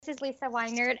This is Lisa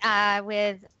Weinert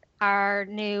with our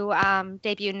new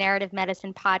debut Narrative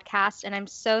Medicine podcast, and I'm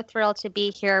so thrilled to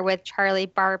be here with Charlie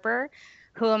Barber,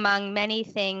 who, among many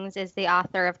things, is the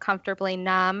author of Comfortably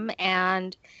Numb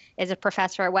and is a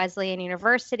professor at Wesleyan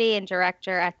University and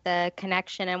director at the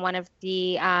Connection and one of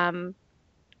the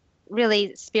really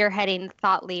spearheading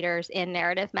thought leaders in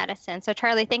narrative medicine. So,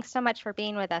 Charlie, thanks so much for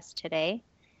being with us today.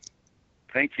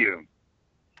 Thank you.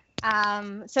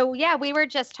 We were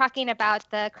just talking about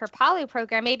the Kripalu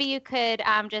program. Maybe you could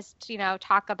just,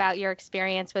 talk about your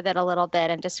experience with it a little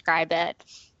bit and describe it.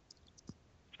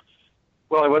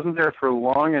 Well, I wasn't there for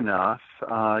long enough.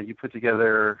 You put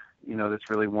together, this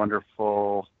really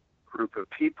wonderful group of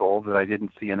people that I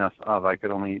didn't see enough of. I could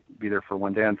only be there for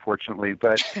one day, unfortunately.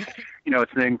 But,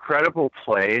 it's an incredible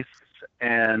place.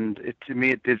 And to me,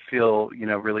 it did feel,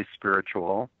 really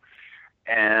spiritual.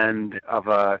 And of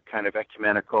a kind of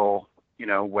ecumenical,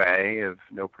 way of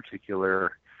no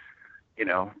particular,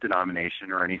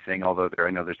 denomination or anything, although I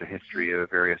know there's a history of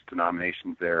various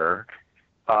denominations there.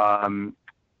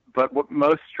 But what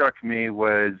most struck me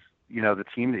was, the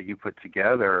team that you put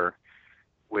together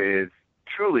with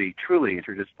truly, truly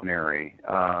interdisciplinary,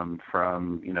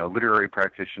 from, literary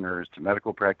practitioners to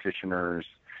medical practitioners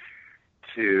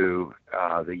to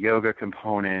the yoga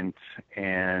component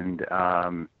and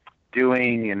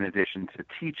doing in addition to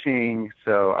teaching.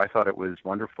 So I thought it was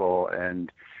wonderful,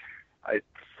 and it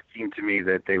seemed to me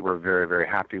that they were very, very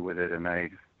happy with it, and I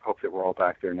hope that we're all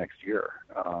back there next year.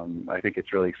 I think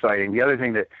it's really exciting. The other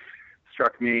thing that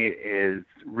struck me is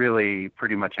really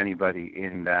pretty much anybody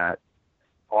in that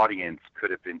audience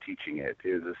could have been teaching it.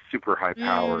 It was a super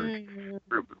high-powered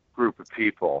group of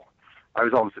people. I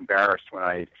was almost embarrassed when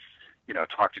I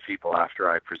talked to people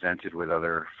after I presented with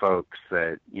other folks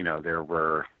that, there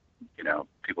were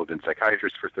people have been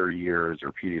psychiatrists for 30 years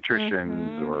or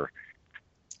pediatricians or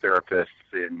therapists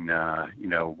in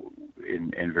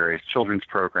various children's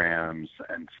programs.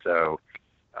 And so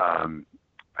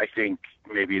I think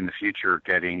maybe in the future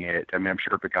getting it, I'm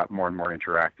sure it got more and more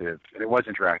interactive. And it was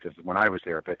interactive when I was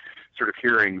there, but sort of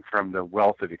hearing from the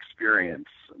wealth of experience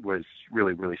was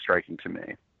really, really striking to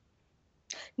me.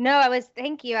 No,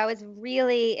 thank you. I was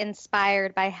really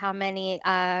inspired by how many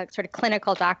sort of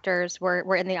clinical doctors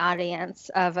were in the audience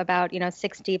of about,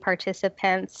 60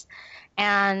 participants.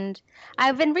 And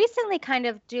I've been recently kind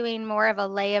of doing more of a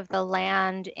lay of the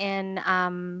land in,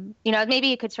 maybe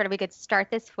we could start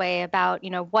this way about,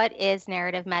 what is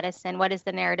narrative medicine? What is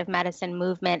the narrative medicine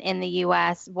movement in the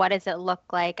U.S.? What does it look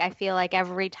like? I feel like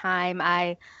every time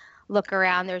I look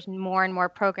around, there's more and more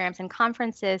programs and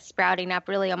conferences sprouting up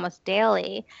really almost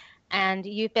daily. And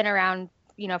you've been around,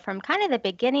 from kind of the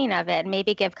beginning of it.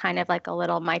 Maybe give kind of like a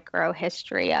little micro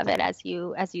history of it as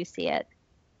you see it.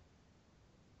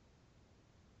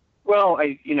 Well,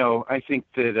 I think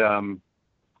that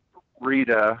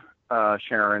Rita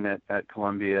Sharon at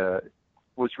Columbia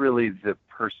was really the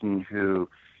person who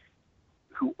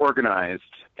organized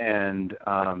and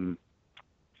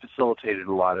facilitated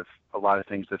a lot of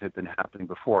things that had been happening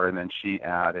before, and then she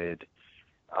added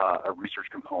a research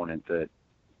component that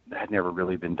had never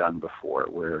really been done before,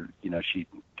 where she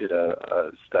did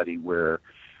a study where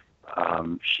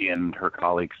she and her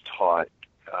colleagues taught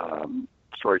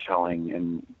storytelling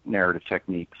and narrative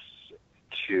techniques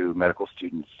to medical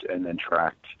students, and then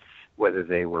tracked whether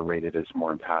they were rated as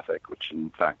more empathic, which in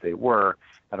fact they were.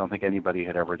 I don't think anybody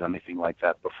had ever done anything like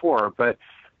that before, but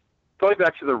going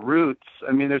back to the roots,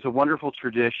 there's a wonderful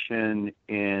tradition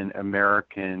in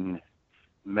American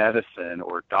medicine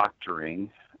or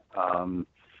doctoring and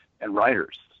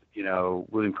writers.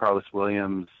 William Carlos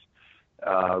Williams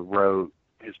wrote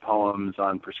his poems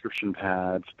on prescription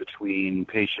pads between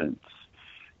patients.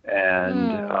 And,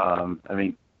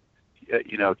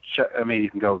 you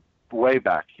can go way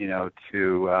back,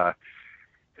 to, I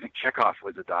think Chekhov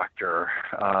was a doctor.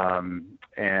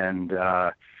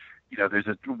 There's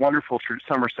a wonderful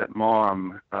Somerset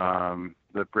Maugham,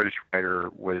 the British writer,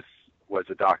 was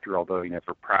a doctor, although he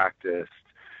never practiced.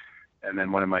 And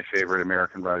then one of my favorite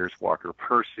American writers, Walker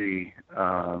Percy,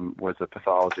 was a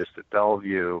pathologist at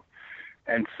Bellevue.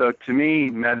 And so to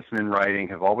me, medicine and writing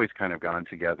have always kind of gone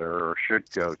together, or should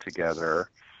go together.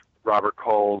 Robert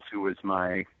Coles, who was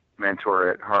my mentor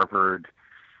at Harvard,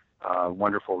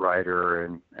 wonderful writer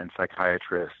and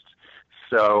psychiatrist.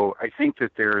 So I think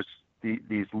that there's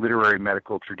these literary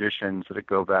medical traditions that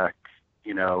go back,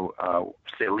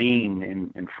 Céline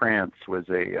in France was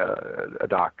a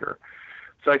doctor.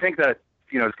 So I think that,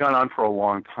 it's gone on for a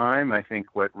long time. I think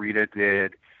what Rita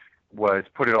did was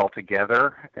put it all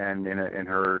together and in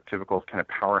her typical kind of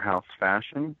powerhouse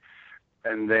fashion.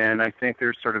 And then I think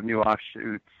there's sort of new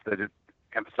offshoots that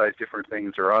emphasize different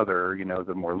things or other,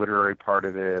 the more literary part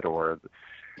of it, or,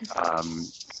 um,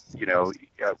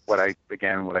 what I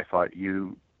thought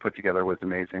you put together was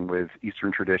amazing with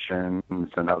Eastern traditions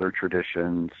and other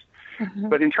traditions. Mm-hmm.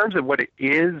 But in terms of what it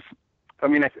is, I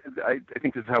mean, I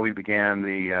think this is how we began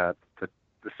the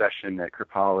session at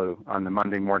Kripalu on the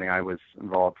Monday morning. I was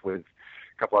involved with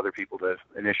a couple other people, the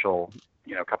initial,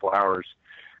 couple hours.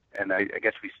 And I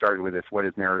guess we started with this, what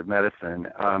is narrative medicine?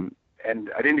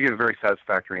 And I didn't give a very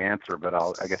satisfactory answer, but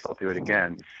I guess I'll do it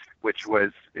again, which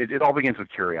was, it all begins with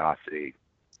curiosity.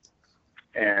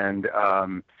 And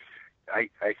I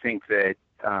think that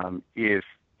if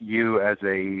you as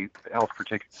a health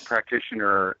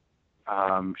practitioner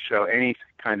show any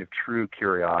kind of true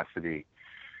curiosity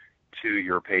to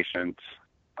your patient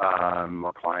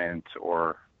or client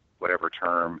or whatever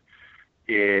term,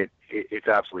 it's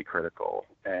absolutely critical,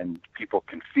 and people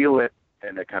can feel it,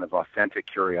 and a kind of authentic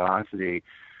curiosity.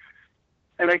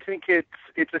 And I think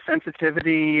it's a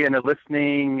sensitivity and a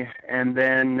listening, and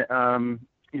then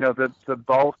the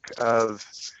bulk of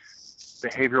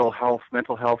behavioral health,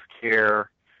 mental health care,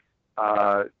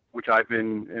 which I've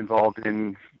been involved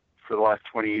in for the last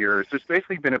 20 years. There's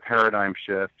basically been a paradigm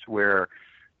shift where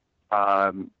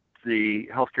the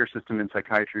healthcare system in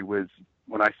psychiatry was,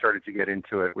 when I started to get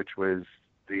into it, which was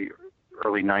the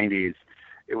early 90s,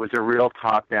 it was a real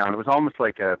top-down. It was almost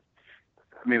like it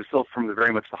was still from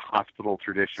very much the hospital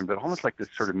tradition, but almost like this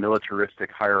sort of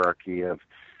militaristic hierarchy of,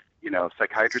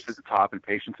 psychiatrists at the top and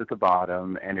patients at the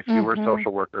bottom. And if you were a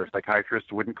social worker, a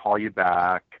psychiatrist wouldn't call you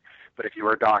back. But if you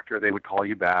were a doctor, they would call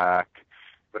you back.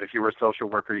 But if you were a social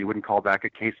worker, you wouldn't call back a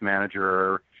case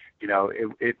manager.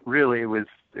 It really was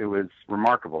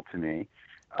remarkable to me.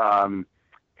 And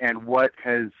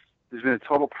there's been a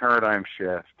total paradigm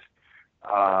shift.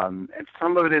 And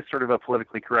some of it is sort of a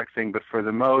politically correct thing, but for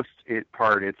the most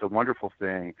part, it's a wonderful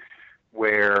thing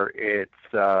where it's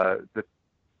the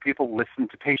people listen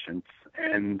to patients,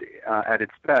 and at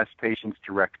its best, patients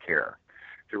direct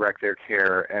their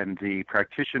care, and the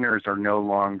practitioners are no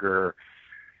longer,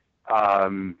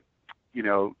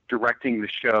 directing the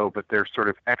show, but they're sort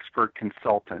of expert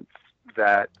consultants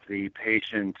that the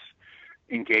patient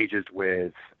engages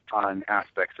with on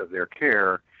aspects of their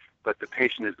care, but the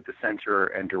patient is at the center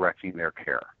and directing their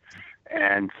care.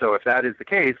 And so if that is the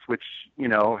case, which,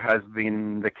 has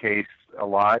been the case a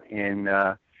lot in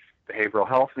behavioral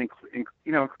health,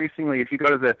 increasingly, if you go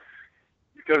to the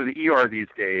ER these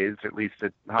days, at least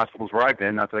at hospitals where I've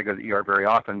been, not that I go to the ER very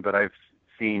often, but I've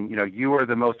seen, you are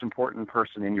the most important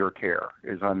person in your care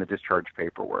is on the discharge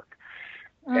paperwork.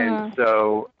 And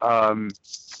so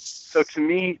to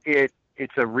me,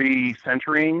 it's a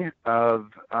recentering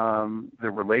of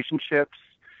the relationships,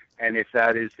 and if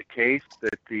that is the case,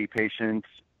 that the patient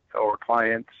or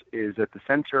client is at the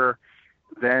center,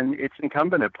 then it's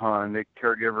incumbent upon the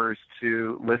caregivers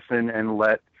to listen and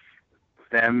let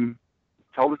them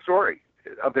tell the story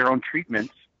of their own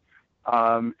treatments.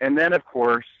 And then, of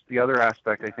course, the other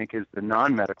aspect, I think, is the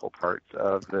non-medical parts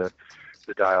of the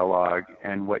dialogue.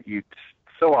 And what you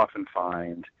so often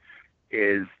find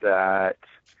is that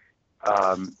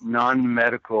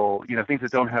non-medical, things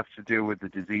that don't have to do with the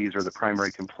disease or the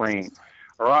primary complaint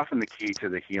are often the key to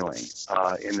the healing,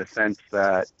 in the sense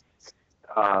that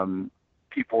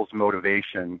people's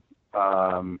motivation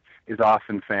is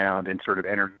often found in sort of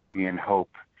energy and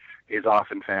hope, is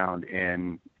often found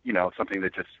in, something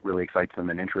that just really excites them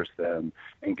and interests them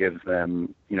and gives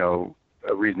them,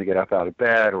 a reason to get up out of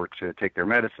bed or to take their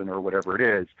medicine or whatever it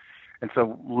is. And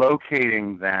so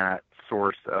locating that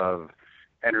source of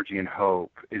energy and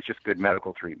hope is just good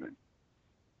medical treatment.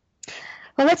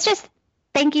 Well,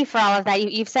 thank you for all of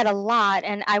that. You've said a lot,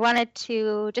 and I wanted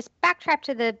to just backtrack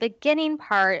to the beginning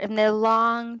part and the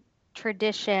long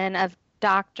tradition of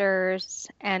doctors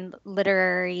and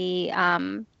literary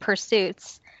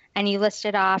pursuits. And you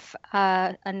listed off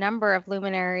a number of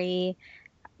luminary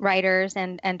writers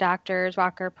and doctors: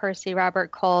 Walker Percy,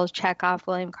 Robert Coles, Chekhov,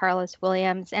 William Carlos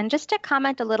Williams. And just to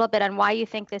comment a little bit on why you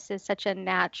think this is such a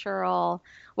natural,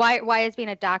 why is being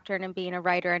a doctor and being a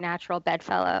writer a natural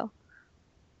bedfellow?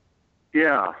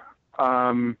 Yeah.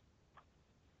 Well,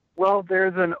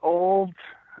 there's an old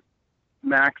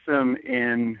maxim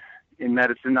in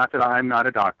medicine, not that I'm not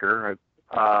a doctor,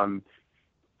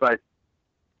 but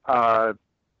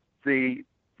the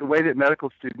way that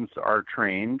medical students are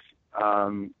trained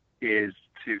is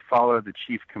to follow the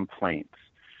chief complaints.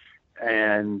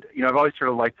 And, I've always sort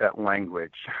of liked that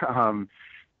language.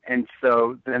 And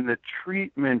so then the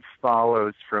treatment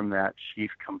follows from that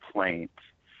chief complaint.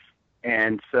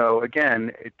 And so,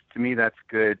 again, to me, that's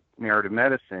good narrative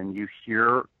medicine. You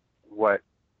hear what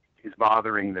is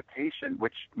bothering the patient,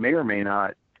 which may or may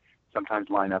not sometimes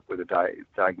line up with a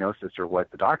diagnosis or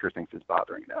what the doctor thinks is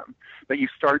bothering them. But you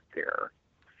start there,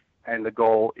 and the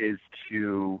goal is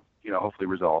to, hopefully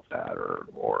resolve that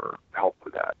or help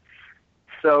with that.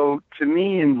 So to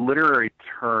me, in literary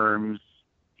terms,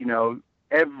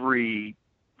 every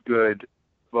good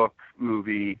book,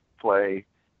 movie, play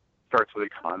starts with a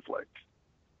conflict.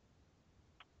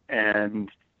 And,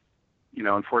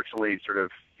 unfortunately, sort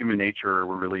of human nature,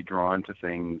 we're really drawn to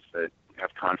things that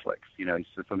have conflicts.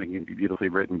 So something can be beautifully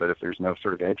written, but if there's no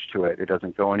sort of edge to it, it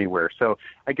doesn't go anywhere. So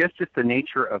I guess just the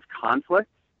nature of conflict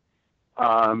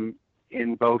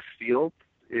in both fields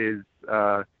is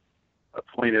a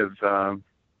point of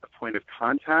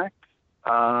contact.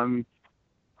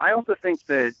 I also think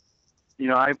that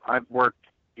I've worked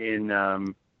in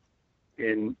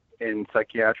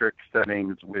psychiatric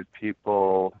settings with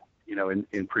people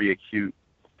in pretty acute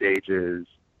stages,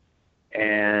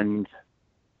 and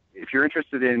if you're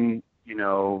interested in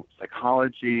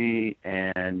psychology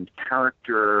and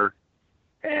character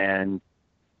and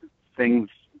settings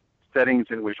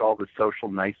in which all the social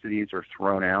niceties are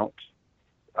thrown out,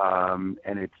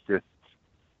 and it's just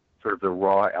sort of the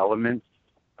raw elements,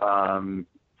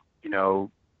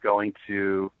 going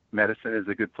to medicine is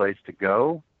a good place to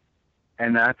go.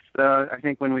 And that's, I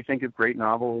think, when we think of great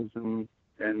novels and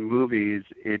movies,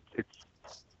 it's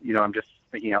I'm just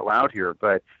thinking out loud here,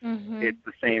 but it's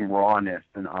the same rawness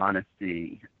and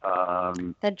honesty.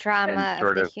 The drama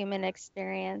of the human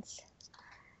experience.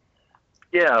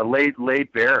 Yeah, laid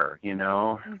bare,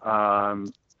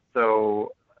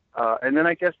 So, and then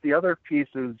I guess the other piece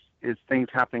is things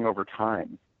happening over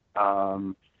time,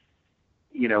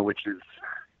 which is,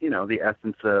 the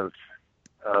essence of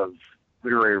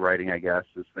literary writing, I guess,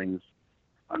 is things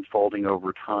unfolding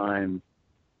over time.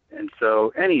 And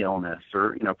so any illness,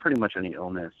 or, pretty much any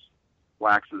illness,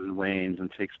 waxes and wanes and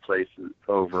takes place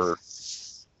over,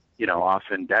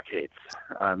 often decades.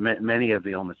 Many of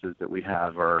the illnesses that we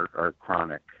have are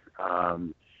chronic.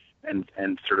 And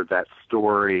sort of that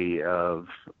story of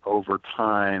over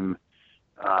time,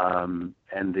 and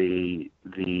the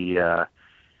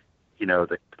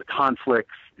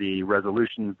conflicts, the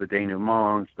resolutions, the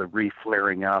denouements, the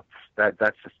re-flaring up,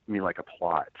 that's just to me like a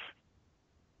plot.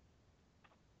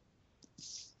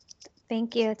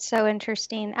 Thank you. It's so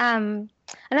interesting.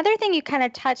 Another thing you kind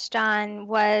of touched on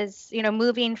was,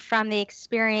 moving from the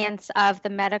experience of the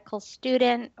medical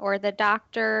student or the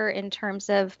doctor in terms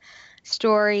of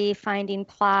story, finding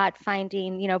plot,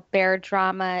 finding, bare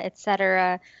drama, et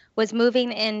cetera, was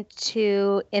moving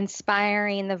into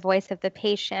inspiring the voice of the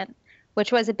patient,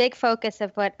 which was a big focus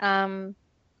of what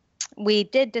we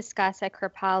did discuss at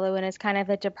Kripalu, and is kind of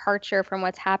a departure from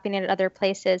what's happening at other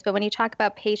places. But when you talk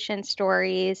about patient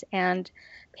stories and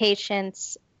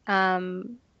patients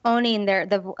owning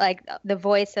the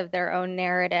voice of their own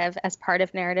narrative as part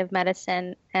of narrative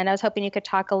medicine, and I was hoping you could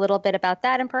talk a little bit about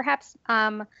that, and perhaps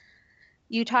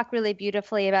you talk really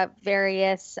beautifully about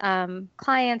various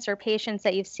clients or patients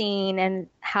that you've seen and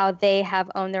how they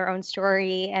have owned their own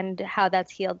story and how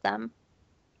that's healed them.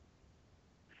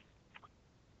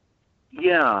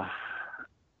 Yeah,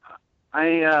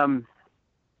 there's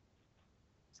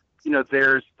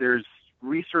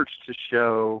research to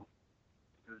show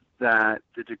that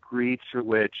the degree to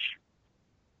which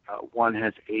one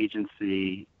has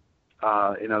agency,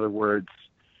 in other words,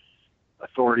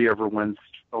 authority over one's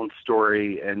own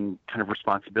story and kind of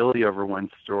responsibility over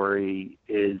one's story,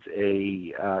 is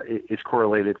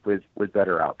correlated with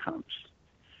better outcomes.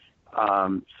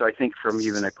 So I think from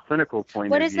even a clinical point of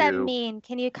view... What does that mean?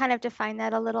 Can you kind of define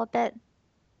that a little bit?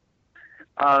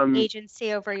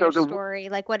 Agency over your story.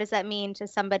 Like, what does that mean to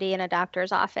somebody in a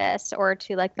doctor's office, or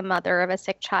to like the mother of a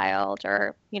sick child,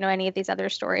 or, any of these other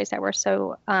stories that we're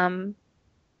so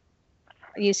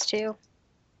used to?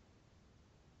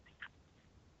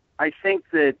 I think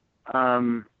that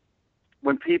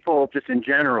when people, just in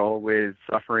general, with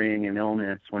suffering and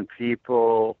illness, when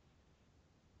people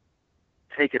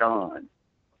take it on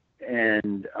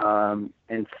and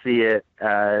see it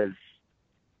as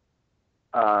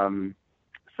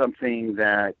something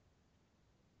that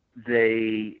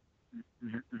they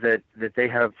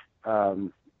have,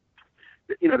 that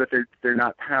they're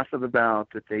not passive about,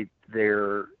 that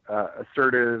they're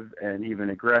assertive and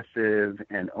even aggressive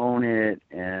and own it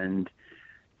and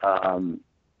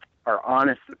are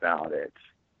honest about it.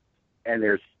 And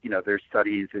there's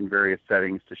studies in various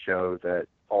settings to show that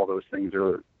all those things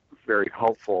are very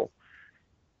helpful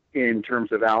in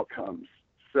terms of outcomes.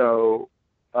 So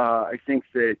I think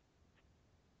that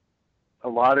a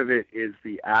lot of it is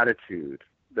the attitude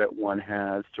that one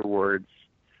has towards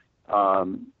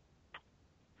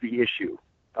the issue.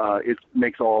 It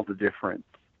makes all the difference.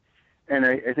 And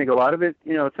I think a lot of it,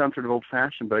 it sounds sort of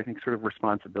old-fashioned, but I think sort of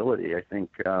responsibility. I think,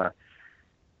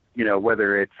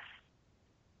 whether it's,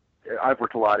 I've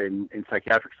worked a lot in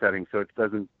psychiatric settings, so it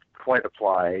doesn't quite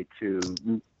apply to,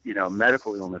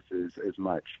 medical illnesses as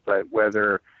much, but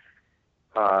whether,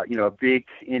 a big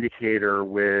indicator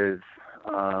with,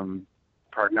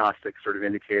 prognostic sort of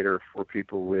indicator for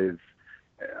people with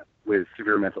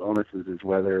severe mental illnesses is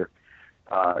whether,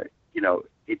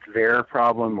 it's their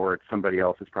problem or it's somebody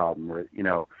else's problem, or,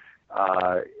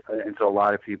 and so a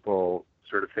lot of people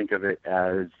sort of think of it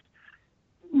as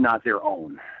not their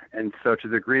own. And so to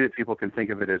the degree that people can think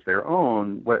of it as their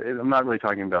own, I'm not really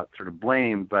talking about sort of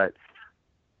blame, but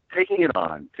taking it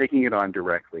on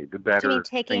directly, the better. Do you mean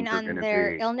taking on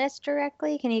their illness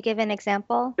directly? Can you give an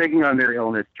example? Taking on their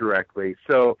illness directly.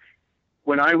 So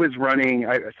when I was running,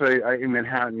 in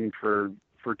Manhattan for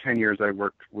 10 years, I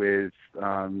worked with,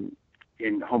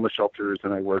 in homeless shelters,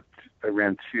 and I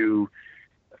ran 2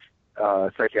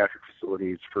 psychiatric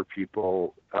facilities for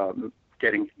people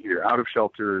getting either out of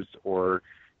shelters or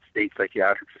state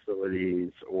psychiatric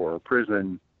facilities or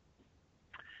prison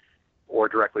or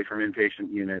directly from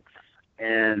inpatient units.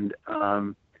 And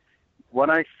what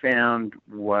I found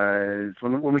was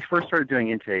when we first started doing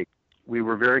intake, we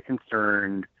were very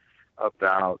concerned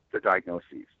about the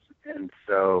diagnoses. And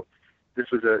so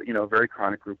this was a very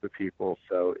chronic group of people,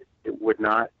 so it would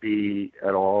not be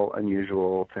at all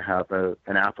unusual to have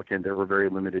an applicant. There were very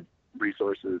limited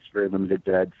resources, very limited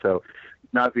beds, so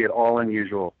not be at all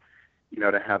unusual,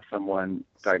 to have someone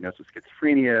diagnosed with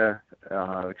schizophrenia,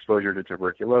 exposure to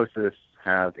tuberculosis,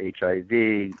 have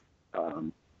HIV,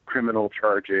 criminal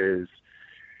charges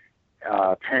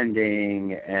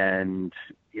pending, and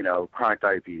chronic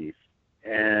diabetes,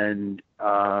 and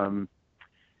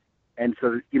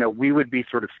so we would be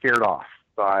sort of scared off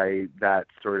by that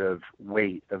sort of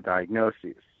weight of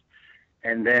diagnoses.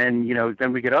 And then,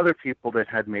 then we get other people that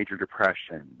had major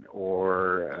depression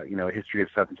or, a history of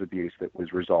substance abuse that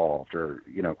was resolved or,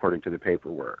 according to the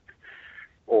paperwork.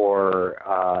 Or,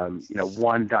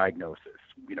 one diagnosis,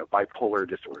 bipolar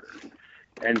disorder.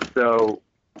 And so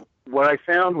what I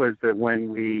found was that when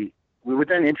we would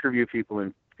then interview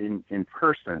people in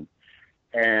person,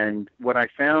 and what I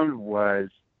found was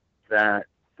that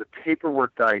the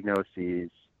paperwork diagnoses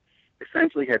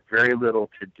essentially had very little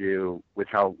to do with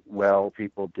how well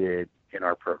people did in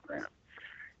our program.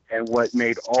 And what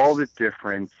made all the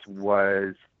difference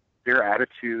was their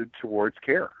attitude towards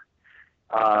care.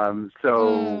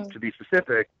 To be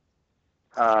specific,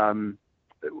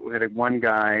 we had one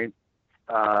guy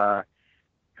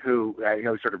who I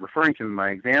was sort of referring to in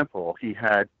my example. He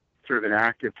had sort of an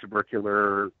active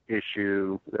tubercular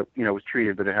issue that, was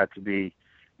treated, but it had to be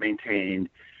maintained.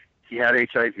 He had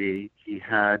HIV. He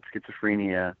had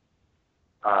schizophrenia.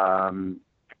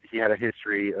 He had a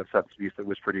history of substance abuse that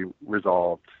was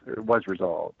was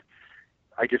resolved.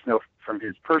 I just know from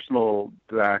his personal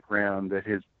background that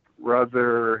his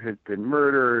brother had been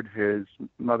murdered, his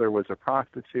mother was a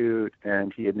prostitute,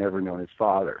 and he had never known his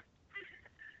father.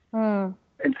 And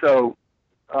so,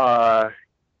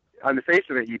 on the face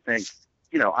of it, you think,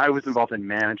 I was involved in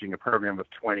managing a program of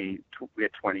 20, we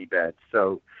had 20 beds.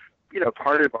 So,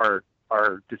 part of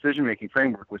our decision-making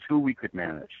framework was who we could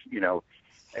manage,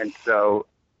 and so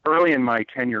early in my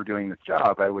tenure doing this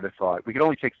job, I would have thought we could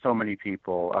only take so many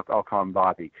people. I'll call him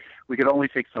Bobby. We could only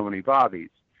take so many Bobbies,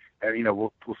 and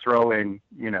we'll throw in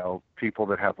people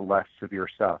that have less severe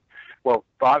stuff. Well,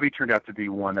 Bobby turned out to be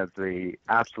one of the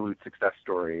absolute success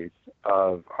stories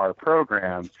of our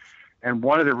program, and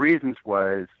one of the reasons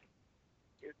was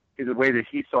the way that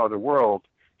he saw the world.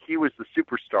 He was the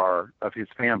superstar of his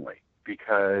family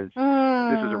because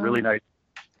this is a really nice.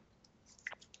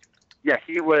 Yeah,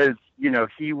 he was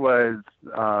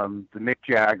the Mick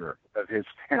Jagger of his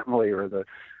family, or the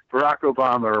Barack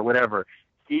Obama, or whatever.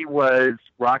 He was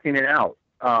rocking it out.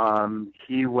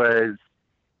 He was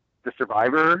the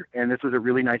survivor, and this was a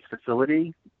really nice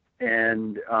facility,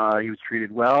 and he was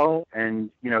treated well, and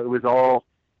it was all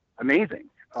amazing.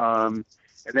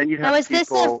 And then you'd have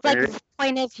people. Now, is this a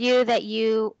point of view that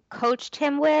you coached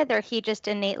him with, or he just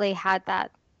innately had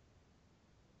that?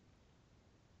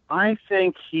 I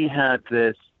think he had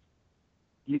this.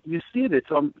 You see it.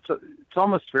 It's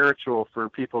almost spiritual for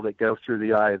people that go through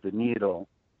the eye of the needle.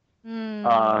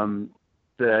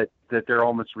 That they're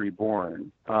almost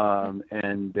reborn,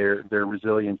 and their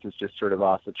resilience is just sort of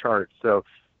off the charts. So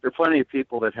there are plenty of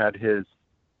people that had his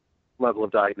level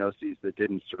of diagnoses that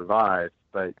didn't survive,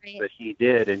 but he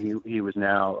did, and he was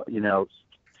now, a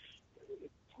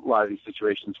lot of these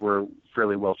situations were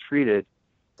fairly well treated,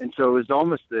 and so it was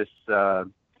almost this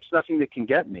nothing that can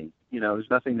get me. There's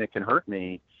nothing that can hurt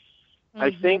me.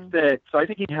 Mm-hmm. I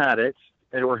think he had it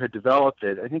or had developed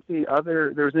it. I think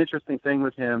there was an interesting thing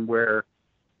with him where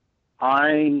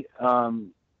my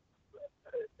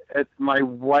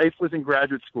wife was in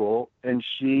graduate school, and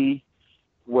she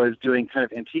was doing kind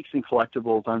of antiques and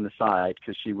collectibles on the side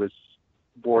because she was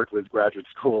bored with graduate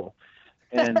school.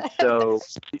 And so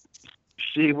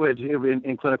she would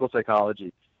in clinical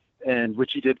psychology, and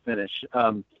which she did finish.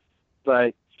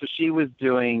 But so she was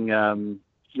doing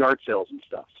yard sales and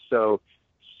stuff. So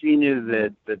she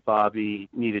knew that Bobby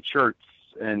needed shirts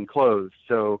and clothes.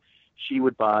 So she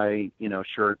would buy,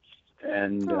 shirts,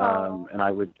 and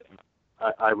I would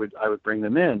bring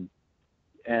them in.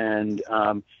 And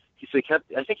I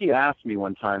think he asked me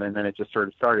one time, and then it just sort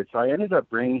of started. So I ended up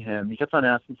bringing him. He kept on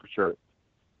asking for shirts,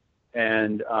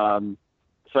 and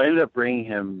so I ended up bringing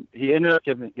him. He ended up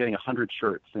getting 100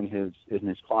 shirts in his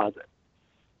closet.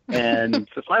 And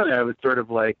so finally, I was sort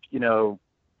of like, what's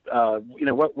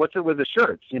it with the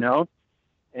shirts,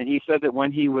 And he said that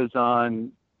when he was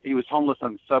homeless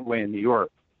on the subway in New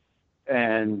York,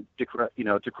 and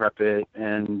decrepit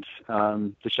and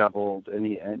disheveled,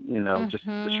 and just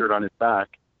the shirt on his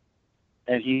back.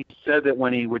 And he said that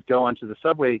when he would go onto the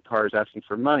subway cars asking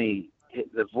for money,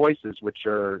 the voices, which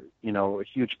are a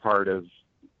huge part of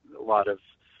a lot of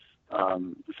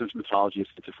the symptomatology of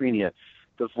schizophrenia,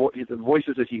 the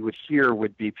voices that he would hear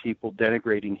would be people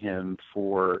denigrating him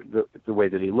for the way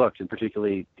that he looked, and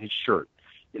particularly his shirt.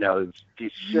 It's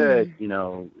piece of shit.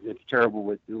 It's terrible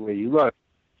with the way you look.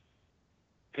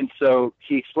 And so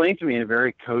he explained to me in a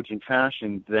very cogent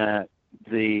fashion that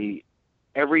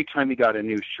every time he got a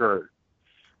new shirt,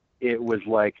 it was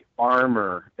like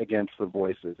armor against the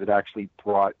voices. It actually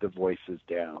brought the voices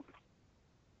down.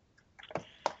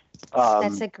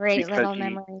 That's a great little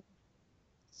memory.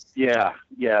 Yeah.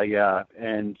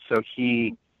 And so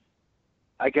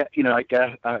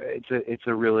it's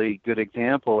a really good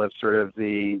example of sort of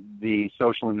the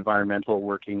social and environmental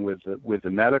working with the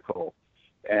medical.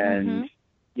 And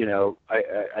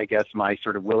I guess my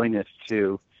sort of willingness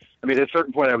to, at a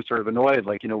certain point I was sort of annoyed,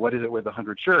 like, what is it with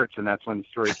 100 shirts? And that's when the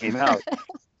story came out.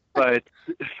 But,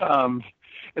 and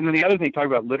then the other thing,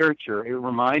 talking about literature, it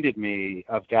reminded me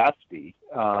of Gatsby,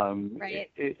 right.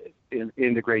 in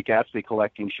The Great Gatsby,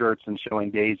 collecting shirts and showing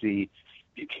Daisy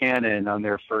Buchanan on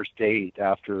their first date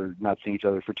after not seeing each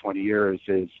other for 20 years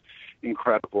is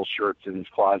incredible shirts in his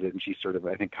closet, and she sort of,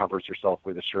 I think, covers herself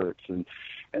with the shirts and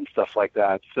stuff like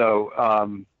that. So,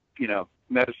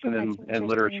 medicine and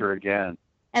literature again.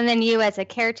 And then you, as a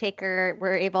caretaker,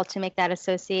 were able to make that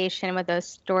association with those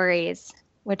stories,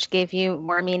 which gave you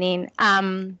more meaning.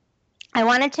 I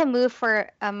wanted to move for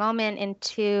a moment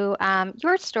into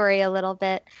your story a little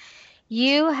bit.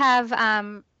 You have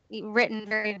written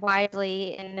very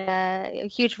widely in a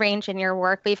huge range in your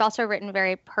work, but you've also written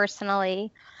very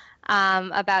personally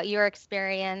about your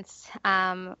experience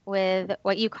with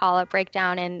what you call a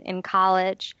breakdown in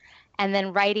college, and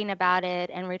then writing about it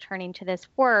and returning to this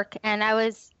work. And I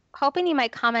was hoping you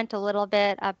might comment a little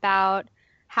bit about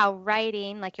how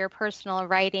writing, like your personal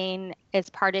writing, is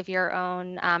part of your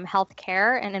own health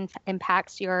care and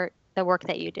impacts the work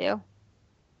that you do.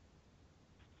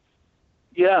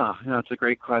 Yeah, it's a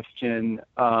great question.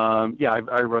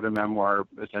 I wrote a memoir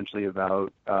essentially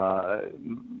about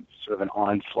sort of an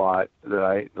onslaught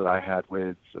that I had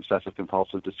with obsessive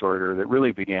compulsive disorder that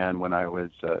really began when I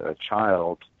was a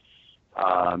child.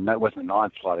 That wasn't an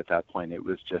onslaught at that point. It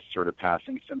was just sort of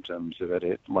passing symptoms of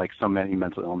it. Like so many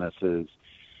mental illnesses,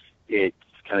 it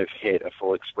kind of hit a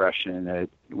full expression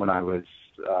when I was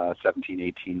 17,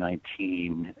 18,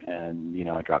 19, and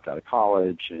I dropped out of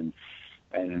college and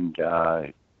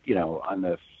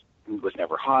was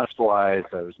never hospitalized.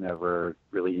 I was never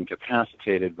really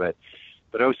incapacitated, but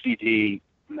OCD,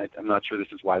 I'm not sure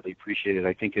this is widely appreciated,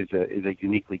 I think is a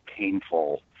uniquely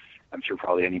painful. I'm sure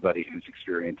probably anybody who's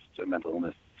experienced a mental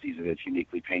illness sees it as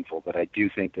uniquely painful, but I do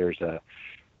think there's a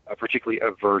particularly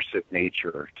aversive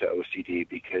nature to OCD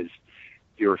because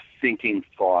you're thinking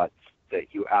thoughts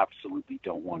that you absolutely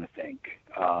don't want to think,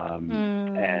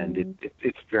 and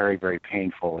it's very, very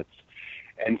painful.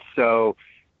 So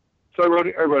I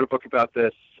wrote a book about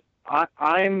this.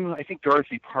 I think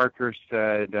Dorothy Parker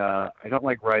said, I don't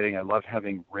like writing, I love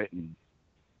having written.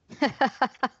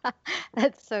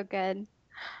 That's so good.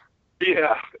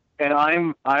 Yeah,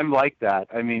 and I'm like that.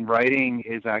 Writing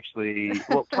is actually,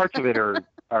 well, parts of it are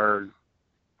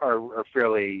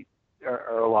fairly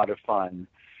a lot of fun.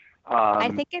 I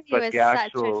think of you as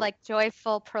such a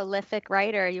joyful, prolific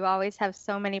writer. You always have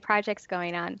so many projects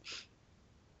going on.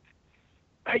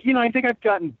 I think I've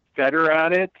gotten better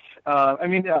at it. I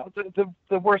mean,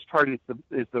 the worst part is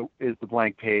the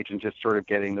blank page and just sort of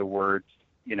getting the words,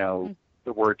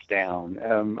 the words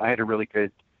down. I had a really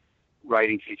good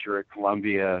writing teacher at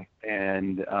Columbia,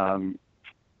 and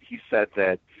he said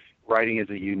that writing is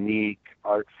a unique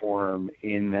art form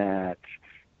in that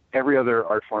every other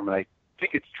art form, and I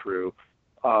think it's true,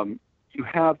 you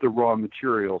have the raw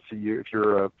material. So if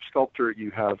you're a sculptor,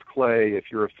 you have clay. If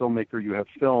you're a filmmaker, you have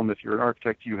film. If you're an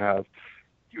architect, you have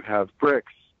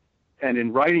bricks. And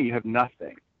in writing, you have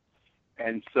nothing.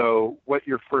 And so what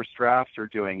your first drafts are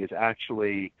doing is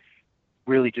actually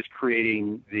really just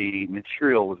creating the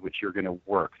material with which you're going to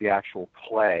work, the actual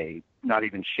clay, not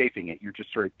even shaping it. You're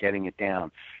just sort of getting it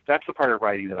down. That's the part of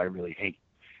writing that I really hate,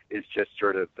 is just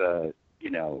sort of the,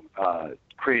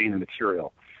 creating the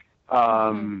material.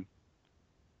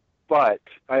 But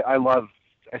I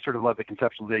sort of love the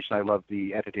conceptualization. I love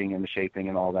the editing and the shaping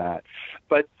and all that.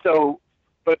 But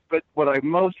what I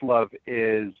most love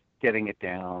is getting it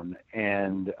down.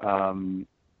 And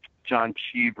John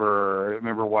Cheever, I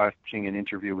remember watching an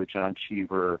interview with John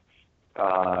Cheever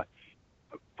by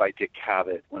Dick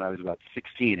Cavett when I was about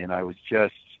 16, and I was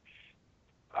just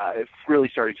really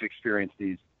starting to experience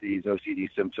these OCD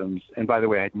symptoms. And by the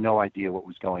way, I had no idea what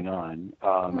was going on.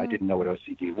 I didn't know what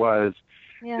OCD was.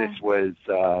 Yeah. This was,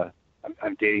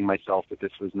 I'm dating myself, but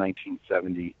this was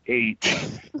 1978,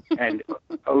 and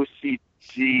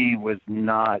OCD was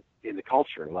not in the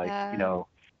culture.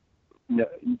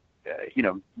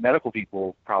 Medical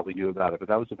people probably knew about it, but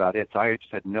that was about it. So I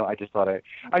just had I just thought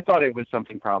I thought it was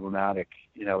something problematic,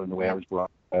 in the way I was brought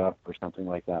up or something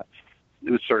like that. It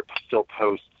was sort of still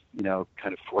post, kind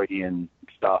of Freudian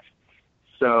stuff.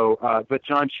 So, but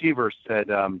John Cheever said,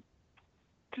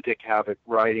 to Dick Cavett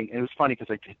writing, and it was funny because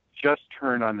I just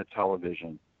turned on the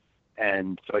television,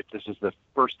 and so this is the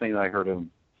first thing that I heard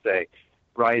him say: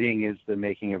 writing is the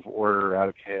making of order out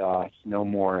of chaos, no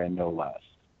more and no less.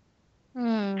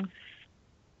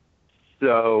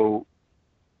 So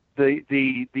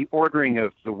the ordering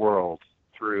of the world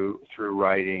through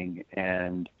writing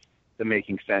and the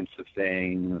making sense of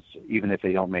things, even if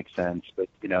they don't make sense, but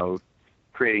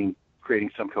creating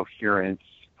some coherence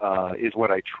is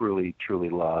what I truly, truly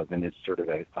love, and it's sort of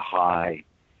a high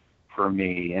for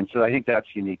me. And so I think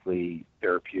that's uniquely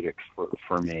therapeutic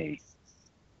for me.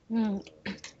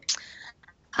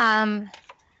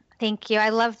 Thank you. I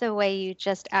love the way you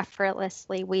just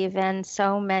effortlessly weave in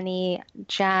so many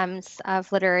gems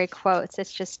of literary quotes.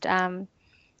 It's just,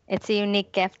 it's a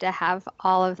unique gift to have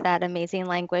all of that amazing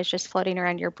language just floating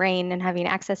around your brain and having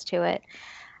access to it.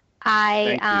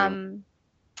 Thank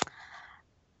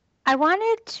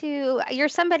you. You're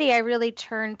somebody I really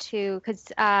turn to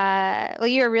because,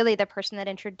 you're really the person that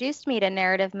introduced me to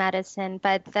narrative medicine,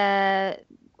 but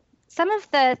some of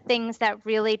the things that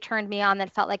really turned me on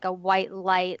that felt like a white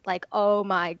light, like, oh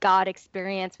my God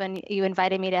experience when you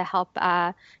invited me to help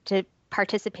to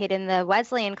participate in the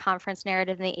Wesleyan Conference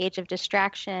Narrative in the Age of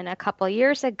Distraction a couple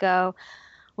years ago,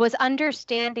 was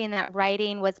understanding that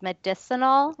writing was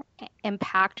medicinal,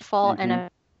 impactful, and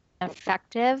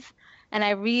effective. And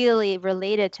I really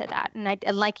related to that.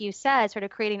 And like you said, sort of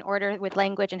creating order with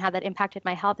language and how that impacted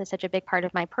my health is such a big part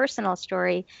of my personal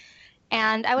story.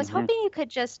 And I was hoping you could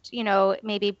just,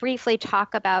 maybe briefly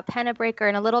talk about Pennebaker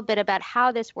and a little bit about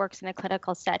how this works in a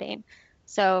clinical setting.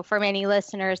 So for many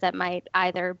listeners that might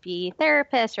either be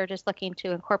therapists or just looking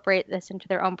to incorporate this into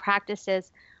their own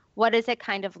practices, what does it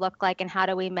kind of look like and how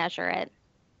do we measure it?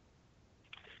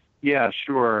 Yeah,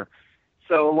 sure.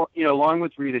 So, along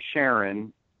with Rita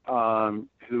Sharon,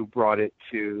 who brought it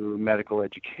to medical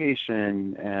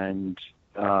education and,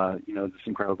 this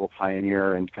incredible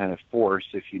pioneer and kind of force,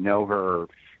 if you know her or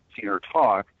seen her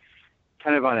talk,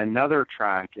 kind of on another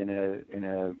track, in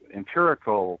a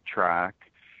empirical track,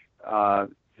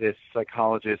 this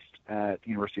psychologist at the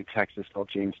University of Texas called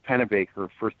James Pennebaker,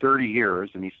 for 30 years,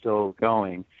 and he's still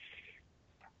going,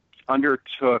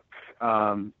 undertook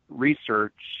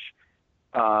research,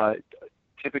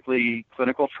 typically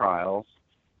clinical trials,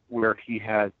 where he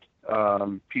had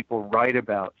people write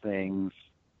about things,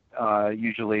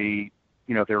 usually,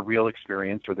 their real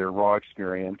experience or their raw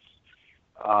experience,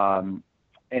 and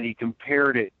he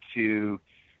compared it to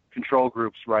control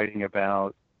groups writing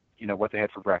about, what they had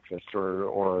for breakfast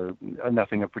or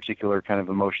nothing of particular kind of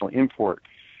emotional import.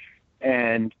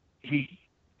 And he's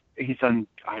done,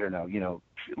 I don't know,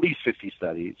 at least 50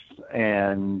 studies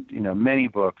and, many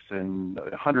books and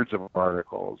hundreds of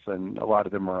articles, and a lot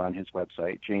of them are on his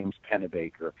website, James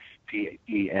Pennebaker, Penne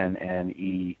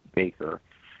Baker.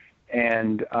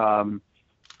 And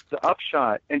the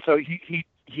upshot, and so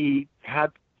he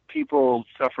had people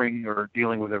suffering or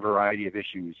dealing with a variety of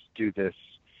issues do this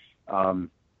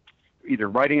either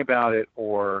writing about it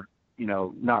or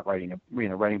not writing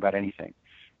writing about anything.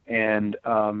 And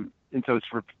so it's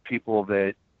for people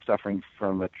that suffering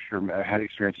from had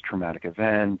experienced a traumatic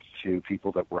event, to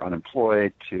people that were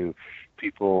unemployed, to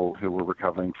people who were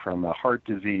recovering from a heart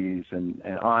disease, and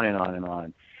on and on and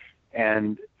on.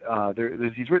 And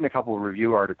he's written a couple of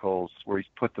review articles where he's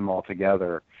put them all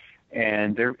together,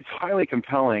 and it's highly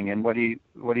compelling. And what he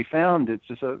found, it's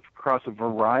just across a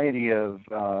variety of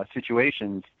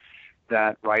situations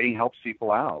that writing helps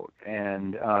people out.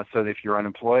 And so if you're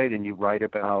unemployed and you write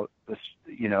about this,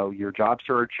 your job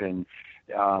search and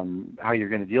how you're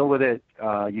going to deal with it,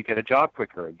 you get a job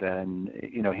quicker than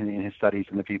in his studies,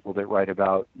 and the people that write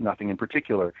about nothing in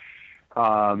particular.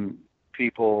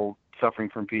 People suffering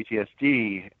from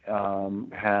PTSD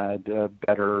had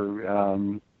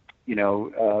better,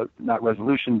 not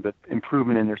resolution, but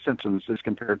improvement in their symptoms as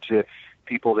compared to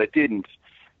people that didn't.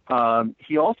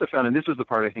 He also found, and this was the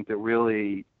part I think that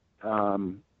really,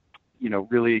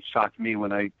 really shocked me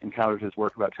when I encountered his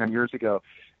work about 10 years ago,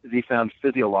 is he found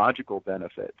physiological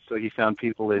benefits. So he found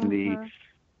people in the,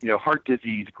 heart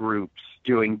disease groups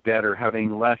doing better,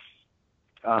 having less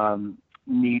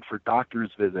need for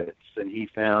doctor's visits, and he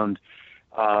found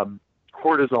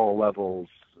cortisol levels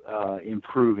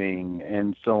improving,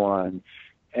 and so on.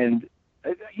 And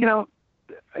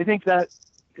I think that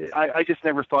I just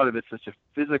never thought of it as such a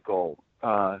physical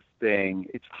thing.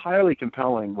 It's highly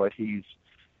compelling what he's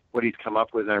come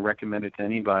up with, and I recommend it to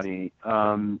anybody.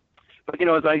 But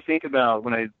as I think about,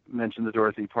 when I mentioned the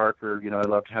Dorothy Parker, I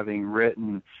loved having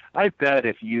written. I bet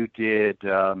if you did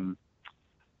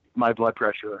my blood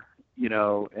pressure,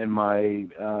 and my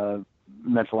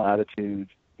mental attitude,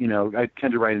 I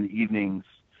tend to write in the evenings.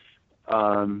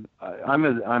 I'm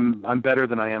better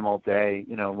than I am all day,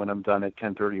 when I'm done at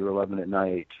 10:30 or 11 at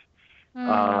night.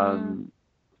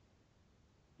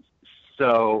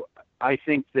 So I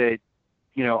think that,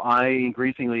 I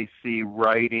increasingly see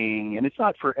writing, and it's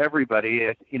not for everybody.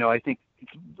 I think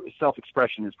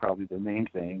self-expression is probably the main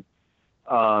thing.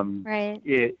 Right.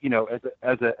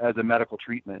 As a medical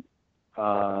treatment,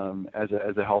 as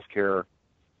a healthcare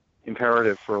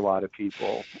imperative for a lot of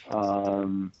people.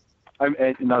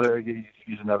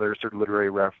 Use another sort of literary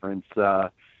reference.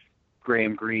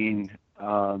 Graham Greene,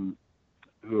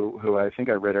 who I think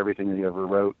I read everything that he ever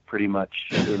wrote, pretty much.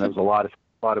 And there was a lot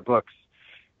of books.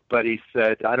 But he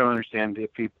said, I don't understand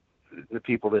the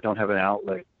people that don't have an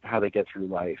outlet, how they get through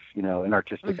life, an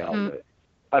artistic outlet.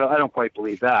 I don't quite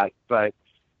believe that, but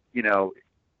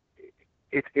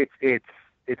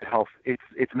it's health,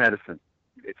 it's medicine.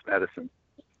 It's medicine.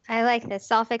 I like this.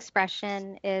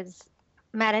 Self-expression is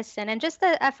medicine. And just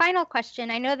a final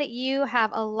question. I know that you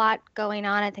have a lot going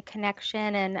on at the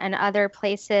Connection and other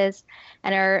places,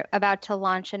 and are about to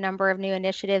launch a number of new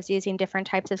initiatives using different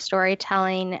types of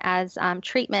storytelling as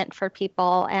treatment for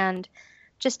people. And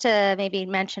just to maybe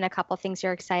mention a couple things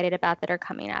you're excited about that are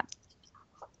coming up.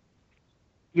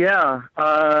 Yeah.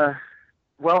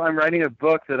 Well, I'm writing a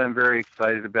book that I'm very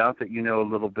excited about, that you know a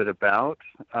little bit about.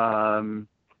 And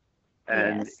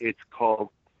yes. It's called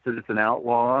Citizen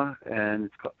Outlaw, and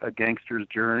it's a gangster's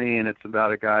journey, and it's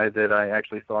about a guy that I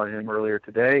actually saw him earlier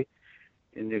today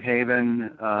in New Haven,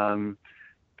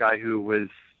 guy who was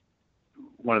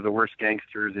one of the worst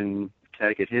gangsters in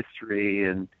Connecticut history,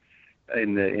 and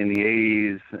in the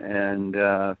 80s, and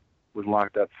was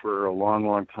locked up for a long,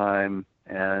 long time,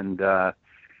 and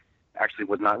actually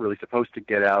was not really supposed to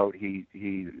get out. He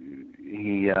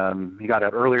got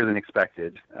out earlier than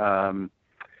expected,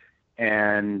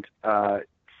 and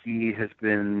he has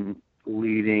been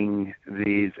leading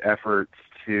these efforts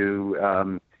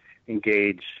to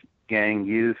engage gang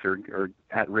youth or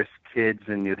at-risk kids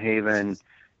in New Haven.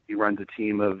 He runs a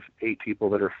team of 8 people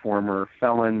that are former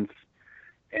felons,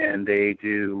 and they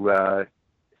do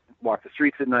walk the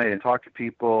streets at night and talk to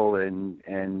people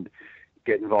and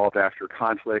get involved after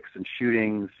conflicts and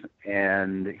shootings.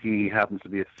 And he happens to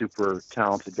be a super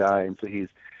talented guy, and so he's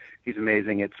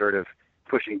amazing at sort of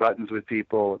pushing buttons with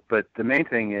people. But the main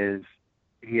thing is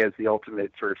he has the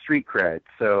ultimate sort of street cred.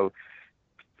 So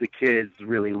the kids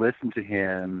really listen to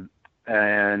him.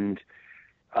 And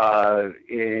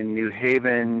in New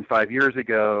Haven 5 years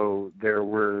ago, there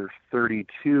were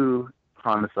 32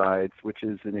 homicides, which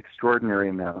is an extraordinary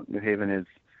amount. New Haven is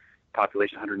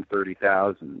population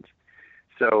 130,000.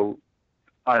 So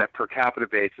on a per capita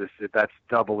basis, that's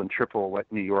double and triple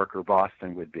what New York or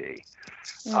Boston would be.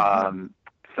 Mm-hmm.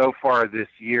 So far this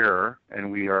year, and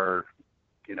we are,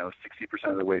 60%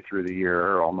 of the way through the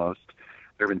year, almost,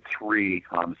 there have been 3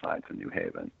 homicides in New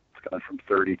Haven. It's gone from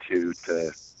 32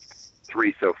 to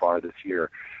 3 so far this year.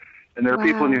 And there are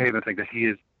people in New Haven think that he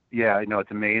is Yeah, I know,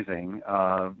 it's amazing.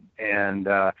 And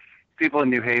people in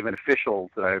New Haven, officials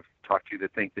that I've talked to,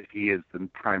 that think that he is the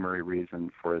primary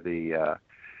reason for the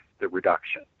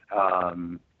reduction.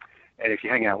 And if you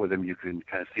hang out with him, you can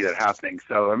kind of see that happening.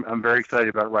 So I'm very excited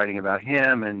about writing about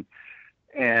him, and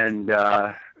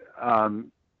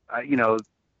you know,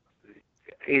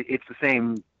 it's the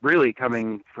same, really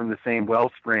coming from the same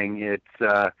wellspring.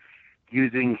 It's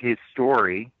using his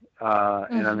story,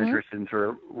 and I'm interested in sort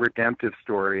of redemptive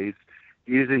stories,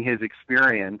 using his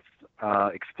experience,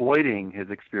 exploiting his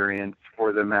experience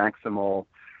for the maximal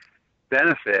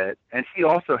benefit. And he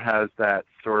also has that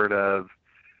sort of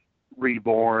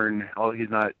reborn, he's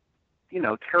not,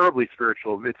 terribly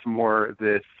spiritual. It's more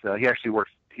this, he actually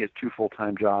works, he has 2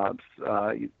 full-time jobs.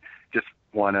 He just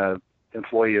won a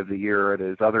Employee of the Year at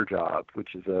his other job,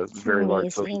 which is a very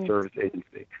large social service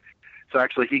agency. So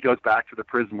actually he goes back to the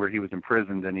prison where he was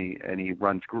imprisoned, and he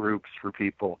runs groups for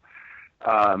people.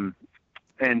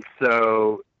 And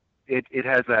so it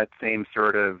has that same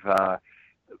sort of,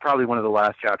 probably one of the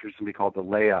last chapters can be called The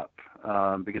Layup,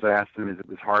 because I asked him, it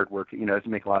was hard work, does he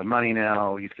make a lot of money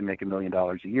now? He used to make $1 million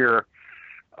a year.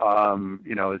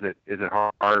 Is it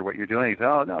hard what you're doing? He said,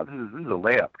 oh no, this is a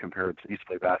layup compared to, he used to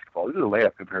play basketball. This is a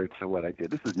layup compared to what I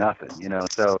did. This is nothing,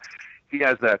 so he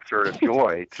has that sort of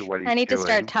joy to what he's doing. I need to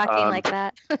start talking like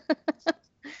that.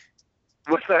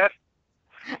 What's that?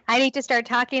 I need to start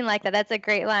talking like that. That's a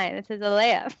great line. This is a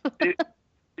layup.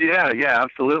 Yeah,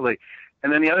 absolutely.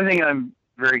 And then the other thing I'm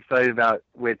very excited about,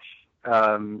 which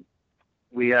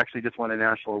we actually just won a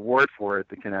national award for at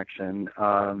The Connection.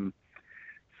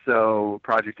 So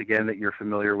project, again, that you're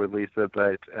familiar with, Lisa,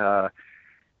 but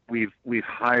we've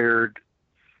hired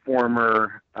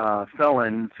former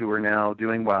felons who are now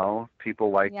doing well, people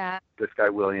like this guy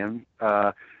William,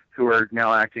 who are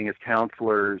now acting as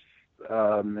counselors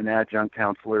and adjunct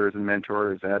counselors and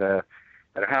mentors at a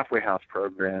halfway house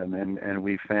program, and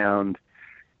we found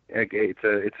it's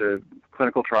a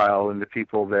clinical trial, and the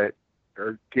people that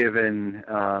are given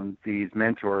these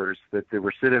mentors, that the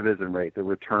recidivism rate, the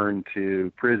return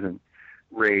to prison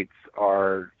rates,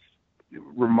 are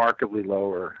remarkably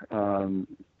lower,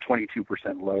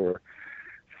 22% lower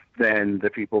than the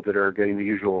people that are getting the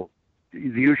usual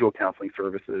counseling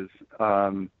services.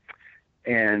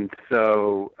 And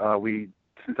so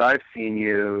since I've seen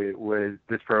you,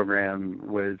 this program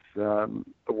was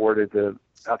awarded the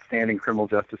Outstanding Criminal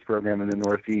Justice Program in the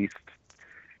Northeast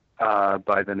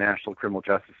by the National Criminal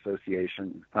Justice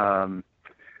Association. So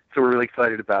we're really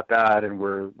excited about that, and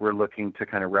we're looking to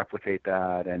kind of replicate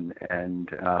that and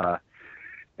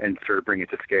sort of bring it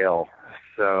to scale.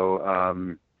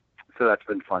 So that's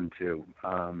been fun too.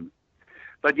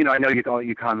 But I know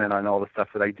you comment on all the stuff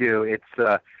that I do. It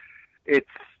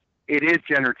is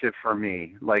generative for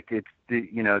me. Like these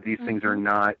things are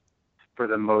not, for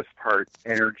the most part,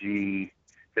 energy.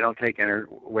 They don't take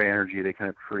away energy. They kind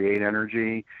of create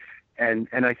energy. And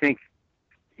I think,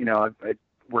 I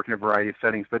work in a variety of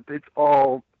settings, but it's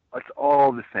all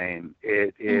the same.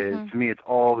 It is, to me, it's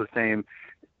all the same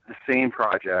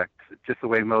project, just the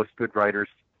way most good writers,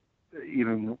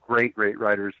 even great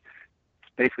writers,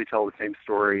 basically tell the same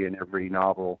story in every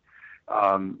novel.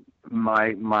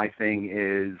 My thing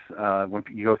is, when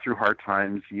you go through hard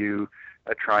times, you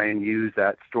try and use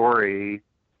that story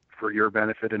for your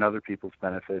benefit and other people's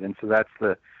benefit. And so that's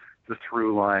the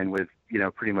through line with,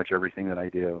 pretty much everything that I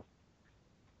do.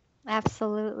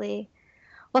 Absolutely.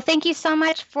 Well, thank you so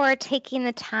much for taking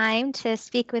the time to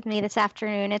speak with me this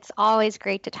afternoon. It's always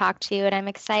great to talk to you, and I'm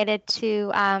excited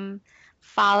to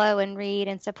follow and read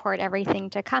and support everything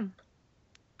to come.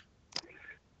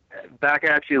 Back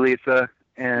at you, Lisa,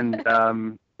 and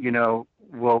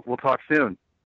we'll talk soon.